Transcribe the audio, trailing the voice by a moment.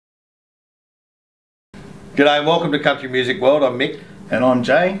G'day and welcome to Country Music World. I'm Mick. And I'm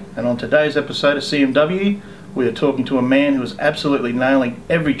Jay, and on today's episode of CMW, we are talking to a man who is absolutely nailing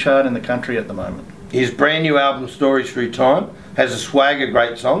every chart in the country at the moment. His brand new album, Stories Through Time, has a swag of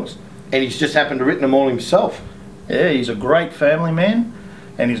great songs, and he's just happened to written them all himself. Yeah, he's a great family man,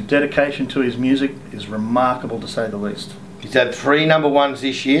 and his dedication to his music is remarkable to say the least. He's had 3 number ones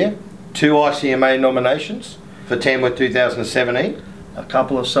this year, 2 ICMA nominations for Tamworth 2017, a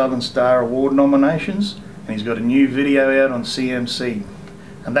couple of Southern Star Award nominations, and he's got a new video out on CMC.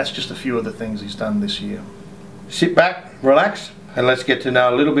 And that's just a few of the things he's done this year. Sit back, relax, and let's get to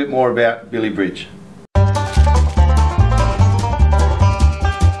know a little bit more about Billy Bridge.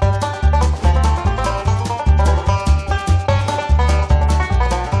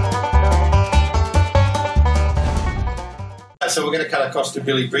 So we're going to cut across to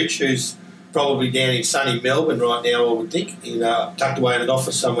Billy Bridge, who's probably down in sunny Melbourne right now, I would think, tucked away in an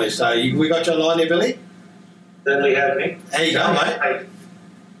office somewhere. So we got you online there, Billy? Certainly have, Mick. How you going, mate? Hey.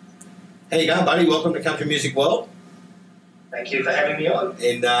 How you going, buddy? Welcome to Country Music World. Thank you for having me on.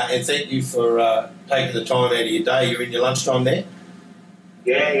 And thank you for taking the time out of your day. You're in your lunchtime there?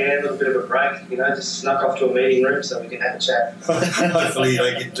 Yeah, a little bit of a break, just snuck off to a meeting room so we can have a chat. Hopefully you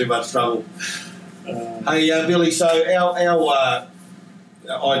don't get in too much trouble. Hey, Billy, so our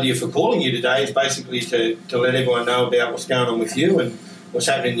idea for calling you today is basically to let everyone know about what's going on with you and what's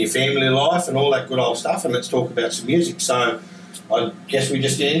happening in your family life and all that good old stuff, and let's talk about some music. So I guess we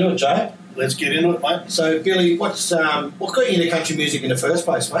just get into it, Jay? Let's get into it, mate. So, Billy, what got you into country music in the first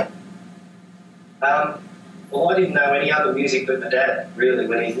place, mate? Well, I didn't know any other music but my dad, really,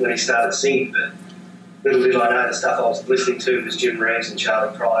 when he started singing, but little did I know the stuff I was listening to was Jim Reeves and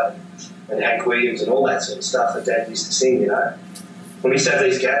Charlie Pride and Hank Williams and all that sort of stuff that Dad used to sing, When we used to have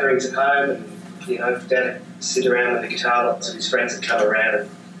these gatherings at home and, Dad would sit around with the guitar, lots of his friends would come around and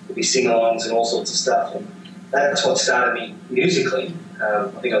there'd be sing-alongs and all sorts of stuff, and that's what started me musically. I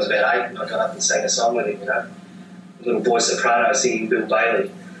think I was about 8 and I got up and sang a song with him, a little boy soprano singing Bill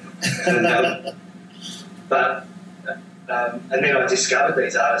Bailey. And, and then I discovered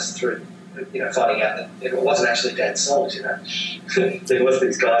these artists through, finding out that it wasn't actually Dad's songs, There was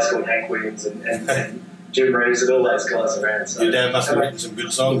these guys called Hank Williams and Jim Reeves and all those guys around. So, your dad must have written some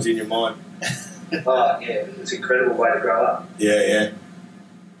good songs in your mind. Oh, yeah, it's an incredible way to grow up. Yeah.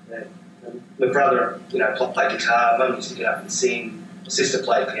 My brother, played guitar. Mum used to get up and sing. My sister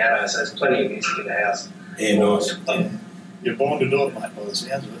played piano, so there's plenty of music in the house. Yeah, nice. You're born to do it, mate, by the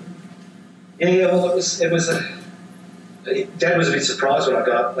sounds of it. Yeah, well, Dad was a bit surprised when I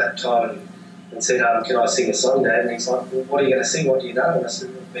got up that time and said, can I sing a song, Dad? And he's like, well, what are you going to sing? What do you know? And I said,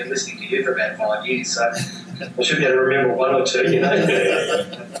 well, I've been listening to you for about 5 years, so I should be able to remember 1 or 2,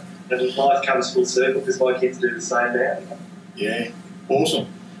 And life comes full circle because my kids do the same now. Yeah, awesome.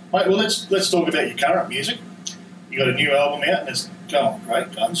 Mate, well, let's talk about your current music. You got a new album out and it's going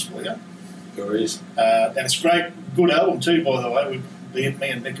great guns for you. Sure is. And it's a great, good album too, by the way. Me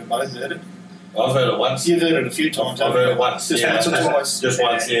and Nick have both heard it. I've heard it once. You've heard it a few times. I've heard it once. Just once or twice. Just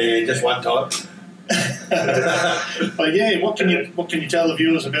once, yeah, just one time. But yeah, what can you tell the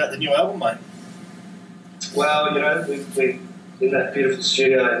viewers about the new album, mate? Well, we in that beautiful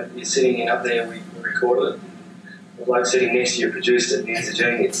studio you're sitting in up there, we recorded it. The bloke sitting next to you produced it, and he's a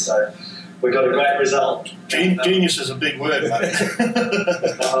genius. So we got a great result. Genius is a big word, mate.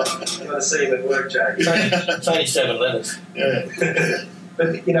 You've got to see him at work, Jay. It's only 7 letters. Yeah.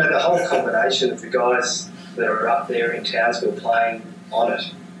 But, the whole combination of the guys that are up there in Townsville playing on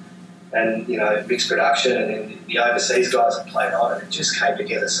it and, mixed production and then the overseas guys that played on it, it just came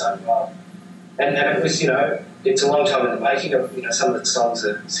together so well. And it was, it's a long time in the making of, some of the songs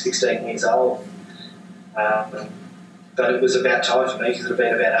are 16 years old. But it was about time for me because it had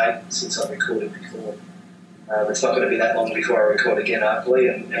been about 8 since I recorded before. It's not going to be that long before I record again, hopefully.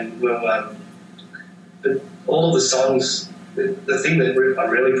 And we'll, but all of the songs, the thing that I'm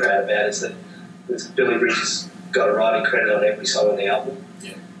really proud about is that Billy Bridge has got a writing credit on every song on the album.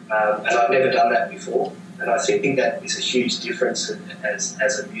 Yeah. And I've never done that before. And I think that is a huge difference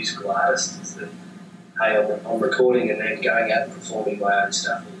as a musical artist, is that, hey, I'm recording and then going out and performing my own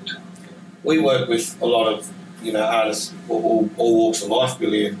stuff all the time. We work with a lot of, artists, all walks of life,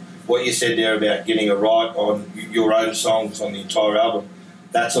 Billy, and what you said there about getting a right on your own songs on the entire album,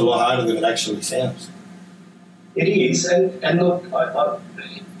 that's a lot harder than it actually sounds. It is, and look,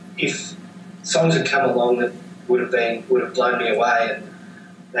 if songs had come along that would have blown me away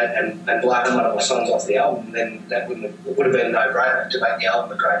and blown one of my songs off the album, then it would have been a no-brainer to make the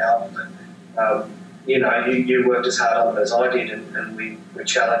album a great album. But you worked as hard on it as I did, and we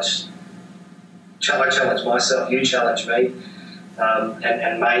challenged. I challenged myself, you challenged me,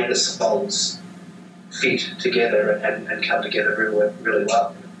 and made the songs fit together and come together really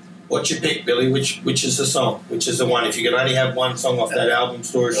well. What's your pick, Billy? Which is the song? Which is the one? If you could only have one song off that album,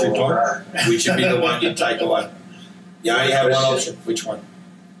 Story Through Time, which would be the one you'd take away? You only have one option. Which one?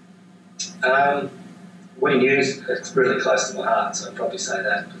 When You, it's really close to my heart, so I'd probably say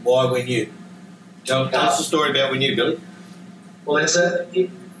that. Why When You? Tell us the story about When You, Billy. Well,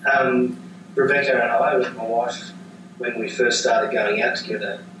 Rebecca and I, with my wife, when we first started going out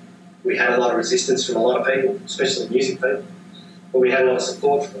together, we had a lot of resistance from a lot of people, especially music people. But we had a lot of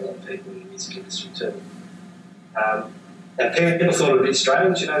support from a lot of people in the music industry too. And people thought it was a bit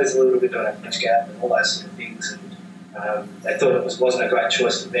strange, there's a little bit of an age gap and all those sort of things. And they thought it wasn't a great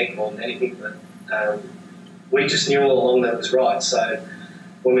choice to make more than anything, but we just knew all along that it was right. So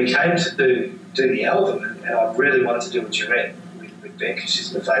when we came to do the album, and I really wanted to do a duet with Beck,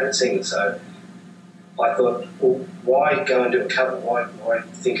 she's my favourite singer, so I thought, well, why go and do a cover? Why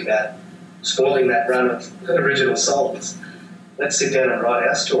think about spoiling that run of original songs? Let's sit down and write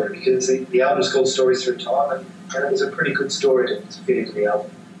our story, because the album's called Stories Through Time, and it was a pretty good story to fit into the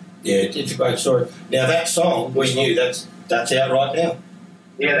album. Yeah, it's a great story. Now that song, When You, that's out right now.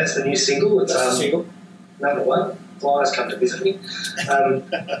 Yeah, that's the new single. It's the single? Number one. Flyers come to visit me. Just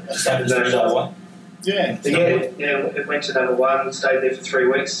happens to be number one. Yeah, it went to number one, stayed there for 3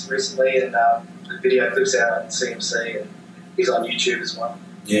 weeks recently, and the video clips out on CMC, and he's on YouTube as well.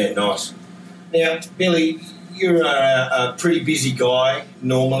 Yeah, nice. Now, Billy, you're a pretty busy guy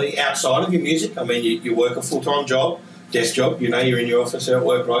normally outside of your music. I mean, you work a full-time job, desk job. You're in your office at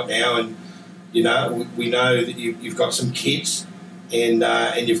work right now, and we know that you've got some kids,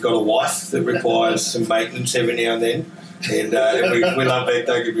 and you've got a wife that requires some maintenance every now and then. And we love that,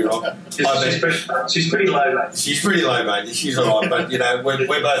 don't get me wrong. She's pretty low, mate. She's pretty low, mate. She's all right, but we're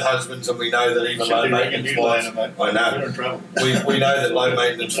both husbands, and we know that even low maintenance wives. I know. You're in trouble. We know that low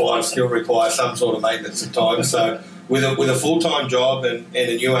maintenance wives still require some sort of maintenance at times. So with a full time job and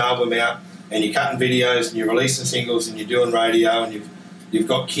a new album out, and you're cutting videos and you're releasing singles and you're doing radio and you've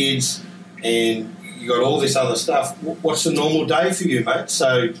got kids and you got all this other stuff. What's the normal day for you, mate?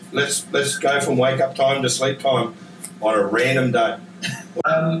 So let's go from wake up time to sleep time on a random day.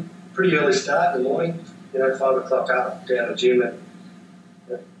 Pretty early start in the morning, 5 o'clock up, down the gym, and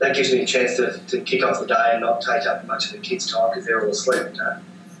that gives me a chance to kick off the day and not take up much of the kids' time because they're all asleep.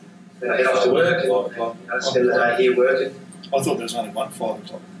 Then I head off to work and spend the day here working. I thought there was only 5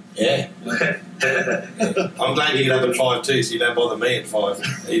 o'clock. Yeah. I'm glad you get up at 5 too, so you don't bother me at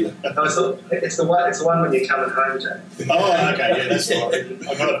 5 either. No, it's the one when you're coming home, Jay. Oh, okay, yeah, that's right.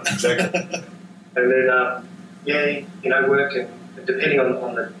 I got it. Exactly. And then, work, and depending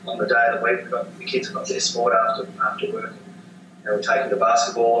on the day of the week, the kids have got their sport after work. We're taking the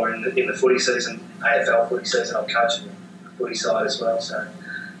basketball, or in the footy season, AFL footy season, I'm coaching the footy side as well. So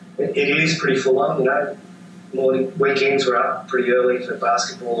it is pretty full on, Morning weekends were up pretty early for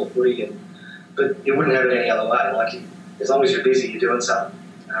basketball or footy, but you wouldn't have it any other way. As long as you're busy, you're doing something.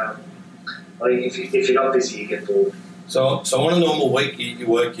 I think if you're not busy, you get bored. So on a normal week, you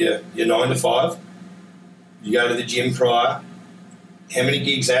work your 9 to 5. You go to the gym prior. How many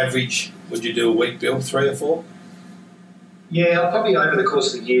gigs average would you do a week, Bill? 3 or 4? Yeah, probably over the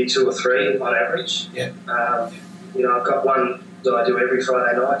course of the year, 2 or 3 on average. Yeah. I've got one that I do every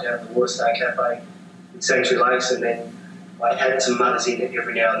Friday night down at the Waterstone Cafe in Sanctuary Lakes, and then I add some mothers in it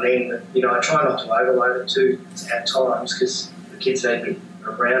every now and then. But, I try not to overload it too at times because the kids need me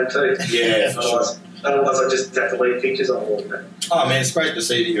around too. Yeah, for sure. Otherwise I just have to leave pictures on the wall. Oh, man, it's great to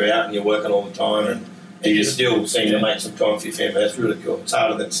see that you're out and you're working all the time and you still seem to make some time for your family. That's really cool. It's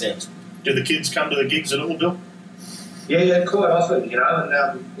harder than it sounds. Do the kids come to the gigs at all, Bill? Yeah, quite often, and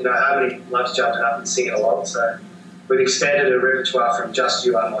Harmony loves jumping up and singing along, so we've expanded her repertoire from just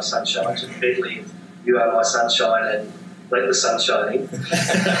You Are My Sunshine to medley of You Are My Sunshine and Let the Sun Shine In.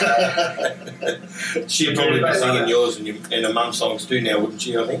 She'd probably be singing yours and her mum's songs too now, wouldn't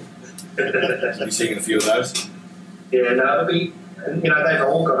she, I think? She'd be singing a few of those. Yeah, no, it'll be, they've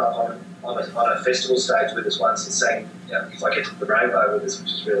all got up on a festival stage with us once and sang If I Get to the Rainbow with us,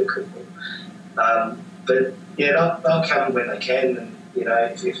 which is really cool. But yeah, they'll come when they can, and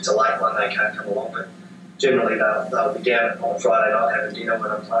if it's a late one, they can't come along. But generally, they'll be down on a Friday night having dinner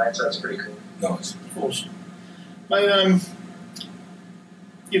when I'm playing, so it's pretty cool. Nice, awesome. Mate,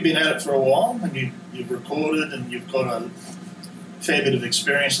 you've been at it for a while, and you've recorded, and you've got a fair bit of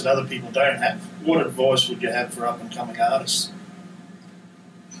experience that other people don't have. What advice would you have for up and coming artists?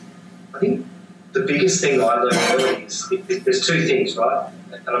 I think the biggest thing I learned early is there's 2 things, right?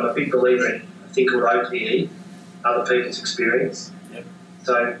 And I'm a big believer in a thing called OPE, other people's experience. Yep.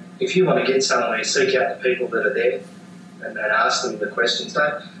 So if you want to get somewhere, seek out the people that are there and ask them the questions.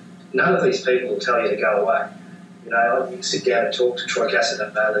 none of these people will tell you to go away. You know, you can sit down and talk to Troy Cassidy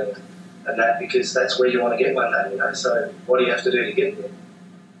and that, because that's where you want to get one day, you know. So what do you have to do to get there?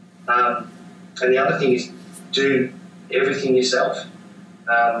 And the other thing is do everything yourself.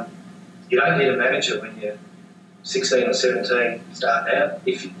 You don't need a manager when you're 16 or 17 starting out.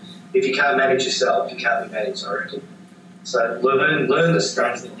 If you can't manage yourself, you can't be managed, I reckon. So learn the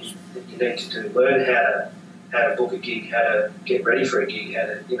stuff that you need to do. Learn how to book a gig, how to get ready for a gig, how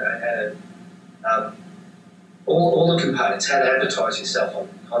to all the components, how to advertise yourself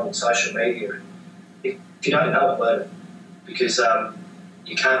on social media. If you don't know it, learn it, because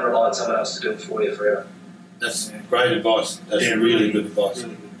you can't rely on someone else to do it for you forever. That's great advice. That's really good advice.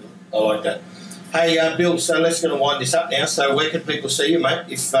 Really good, Bill. I like that. Hey, Bill, so let's going to wind this up now. So where can people see you, mate?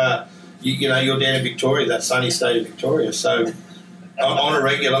 If you're down in Victoria, that sunny state of Victoria. So on a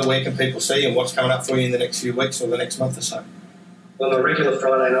regular, where can people see you and what's coming up for you in the next few weeks or the next month or so? Well, the regular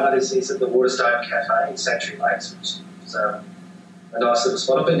Friday night is at the Waterstone Cafe in Sanctuary Lakes, which is a nice little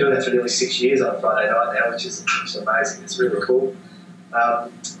spot. I've been doing that for nearly 6 years on a Friday night now, which is amazing. It's really cool.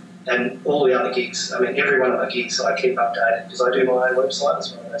 And all the other gigs, I mean, every one of my gigs I keep updated because I do my own website.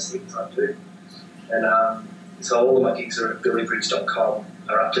 It's one of those things I do. And so all of my gigs are at billybridge.com,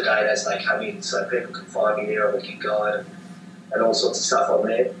 are up to date as they come in, so people can find me there on the gig guide and all sorts of stuff on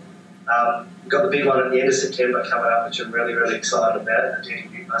there. We've got the big one at the end of September coming up, which I'm really, really excited about, the Dirty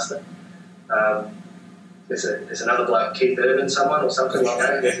Big Muster. There's another bloke, Keith Urban, someone or something like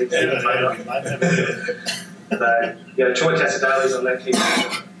that. Troy Cassidy's on that, Keith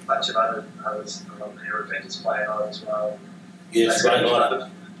Urban, a bunch of others on there, Rebecca's playing on as well. Yeah, it's great lineup.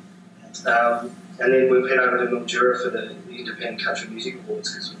 And then we'll head over to Mildura for the Independent Country Music Awards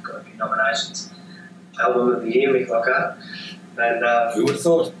because we've got a few nominations. Album of the Year, Mick and who would have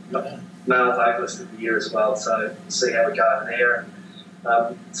thought? Male Vocalist of the Year as well, so we'll see how we go over there.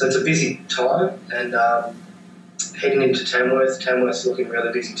 So it's a busy time, and heading into Tamworth. Tamworth's looking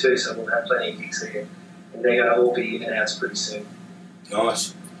really busy too, so we'll have plenty of gigs there, and they're going to all be announced pretty soon.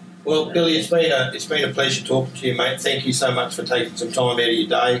 Nice. Well, Billy, it's been a pleasure talking to you, mate. Thank you so much for taking some time out of your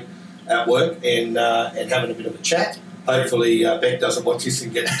day at work and having a bit of a chat. Hopefully Beck doesn't watch this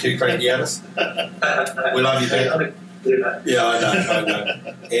and get too cranky at us. We love you, Beck. Yeah, I know.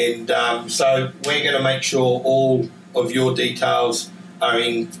 And so we're going to make sure all of your details are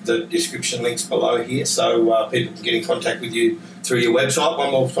in the description links below here, so people can get in contact with you through your website. One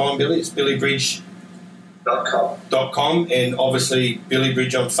more time, Billy, it's billybridge.com, and obviously Billy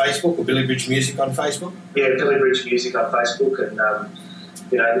Bridge on Facebook, or Billy Bridge Music on Facebook. Yeah, Billy Bridge Music on Facebook, and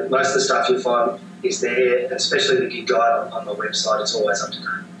most of the stuff you'll find is there, and especially the gig guide on the website. It's always up to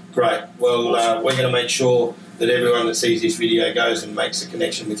date. Great. Well, we're going to make sure that everyone that sees this video goes and makes a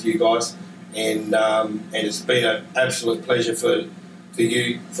connection with you guys, and it's been an absolute pleasure for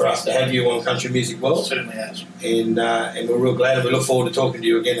us to have you on Country Music World. It certainly has. And we're real glad, and we look forward to talking to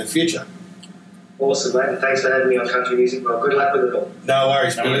you again in the future. Awesome, mate, and thanks for having me on Country Music World. Good luck with it all. No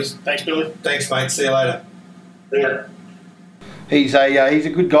worries, Billy. Thanks, Billy. Thanks, mate. See you later. See ya. He's a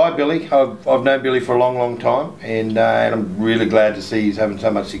good guy, Billy. I've known Billy for a long, long time, and I'm really glad to see he's having so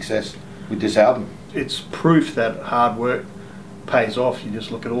much success with this album. It's proof that hard work pays off. You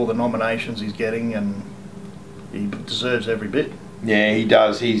just look at all the nominations he's getting, and he deserves every bit. Yeah, he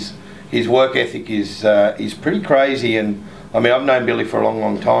does. His work ethic is pretty crazy, and I mean, I've known Billy for a long,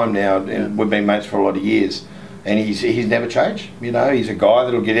 long time now, and we've been mates for a lot of years, and he's never changed. You know, he's a guy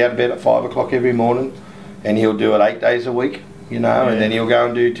that'll get out of bed at 5 o'clock every morning, and he'll do it 8 days a week. You know, and then he'll go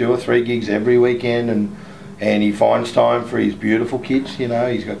and do 2 or 3 gigs every weekend, and he finds time for his beautiful kids. You know,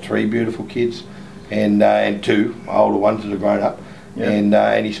 he's got 3 beautiful kids, and 2 older ones that are grown up,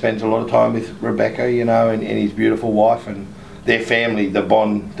 and he spends a lot of time with Rebecca, you know, and his beautiful wife, and their family. The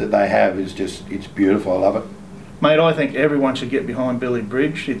bond that they have is it's beautiful. I love it. Mate, I think everyone should get behind Billy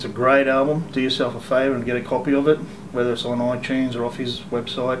Bridge. It's a great album. Do yourself a favour and get a copy of it, whether it's on iTunes or off his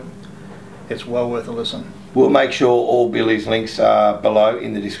website. It's well worth a listen. We'll make sure all Billy's links are below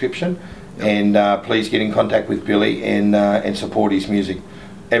in the description, and please get in contact with Billy and support his music.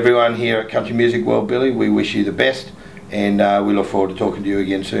 Everyone here at Country Music World, Billy, we wish you the best, and we look forward to talking to you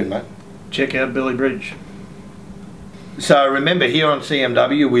again soon, mate. Check out Billy Bridge. So remember, here on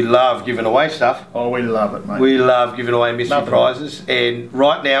CMW we love giving away stuff. Oh, we love it, mate. We love giving away mystery prizes, and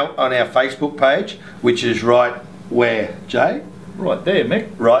right now on our Facebook page, which is right where, Jay? Right there,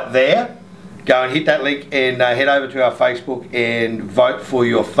 Mick. Right there. Go and hit that link and head over to our Facebook and vote for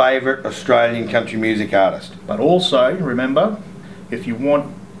your favourite Australian country music artist. But also, remember, if you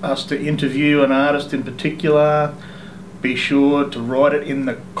want us to interview an artist in particular, be sure to write it in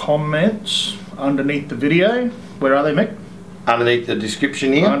the comments underneath the video. Where are they, Mick? underneath the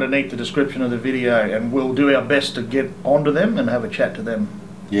description here. Underneath the description of the video, and we'll do our best to get onto them and have a chat to them.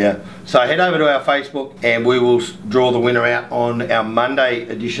 Yeah. So head over to our Facebook and we will draw the winner out on our Monday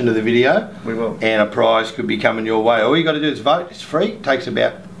edition of the video. We will. And a prize could be coming your way. All you got to do is vote. It's free. It takes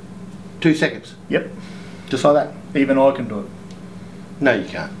about 2 seconds. Yep. Just like that. Even I can do it. No, you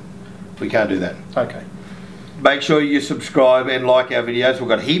can't. We can't do that. Okay. Make sure you subscribe and like our videos. We've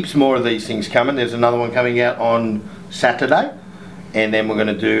got heaps more of these things coming. There's another one coming out on Saturday, and then we're going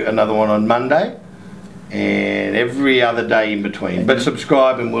to do another one on Monday, and every other day in between. But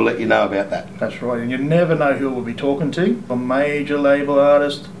subscribe and we'll let you know about that. That's right, and you never know who we'll be talking to. A major label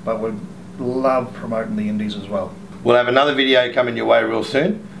artist, but we love promoting the indies as well. We'll have another video coming your way real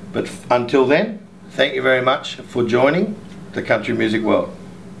soon, but until then, thank you very much for joining the country music world.